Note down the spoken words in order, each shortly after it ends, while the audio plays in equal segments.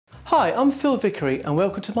Hi, I'm Phil Vickery and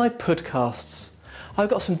welcome to my podcasts. I've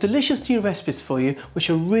got some delicious new recipes for you which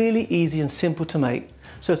are really easy and simple to make,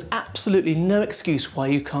 so there's absolutely no excuse why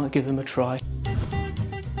you can't give them a try.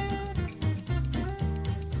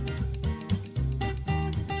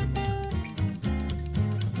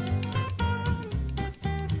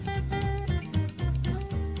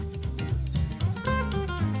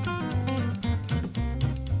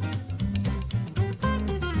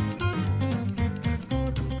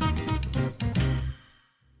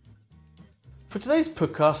 For today's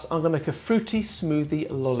podcast, I'm going to make a fruity smoothie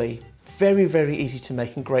lolly. Very, very easy to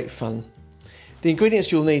make and great fun. The ingredients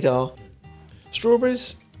you'll need are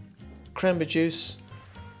strawberries, cranberry juice,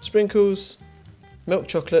 sprinkles, milk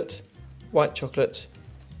chocolate, white chocolate,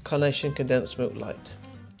 Carnation condensed milk light.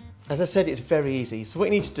 As I said, it's very easy. So what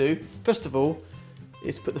you need to do, first of all,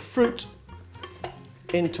 is put the fruit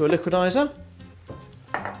into a liquidizer,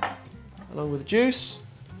 along with the juice,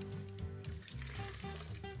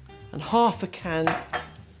 and half a can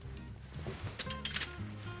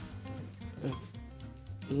of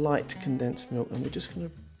light condensed milk, and we're just going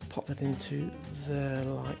to pop that into there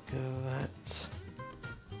like that.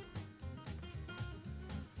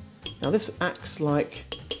 Now this acts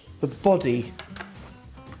like the body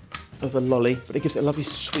of a lolly, but it gives it a lovely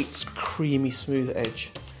sweet, creamy, smooth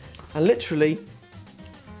edge. And literally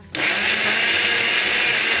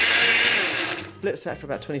blitz that for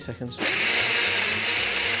about 20 seconds.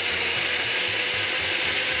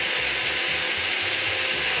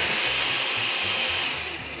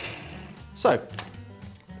 So,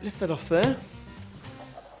 lift that off there,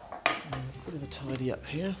 bit of a tidy up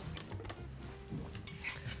here,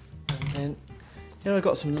 and then here I've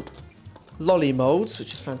got some lolly moulds,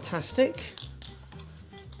 which is fantastic.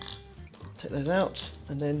 Take those out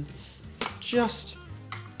and then just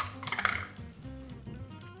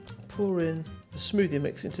pour in the smoothie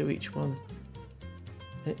mix into each one.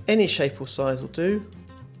 Any shape or size will do.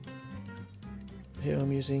 Here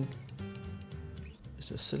I'm using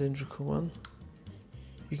a cylindrical one.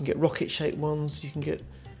 You can get rocket shaped ones, you can get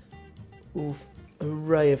an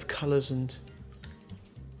array of colours and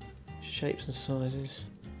shapes and sizes.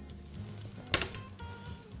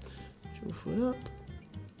 Shuffle it up.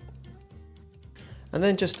 And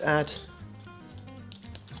then just add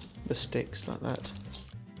the sticks like that.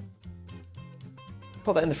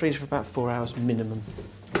 Pop that in the freezer for about 4 hours minimum.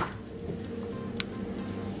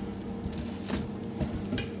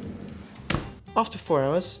 After 4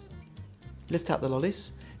 hours, lift out the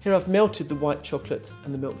lollies. Here I've melted the white chocolate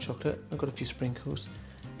and the milk chocolate. I've got a few sprinkles.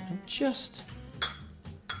 And just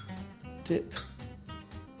dip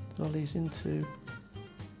the lollies into,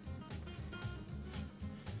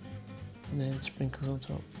 and then sprinkles on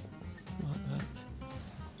top, like that.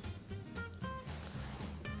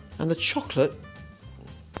 And the chocolate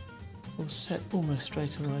will set almost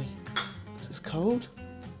straight away, because it's cold.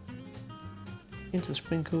 Into the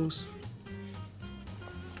sprinkles.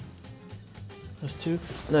 Those two.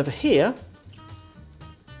 And over here,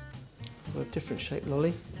 I've got a different shaped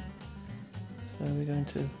lolly. So we're going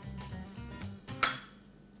to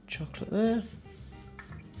chocolate there,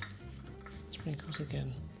 sprinkles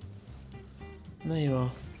again. And there you are.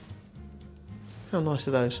 How nice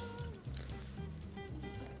are those?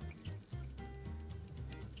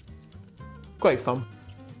 Great fun.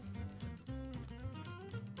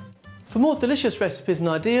 For more delicious recipes and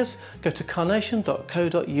ideas, go to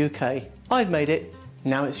carnation.co.uk. I've made it,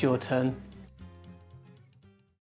 now it's your turn.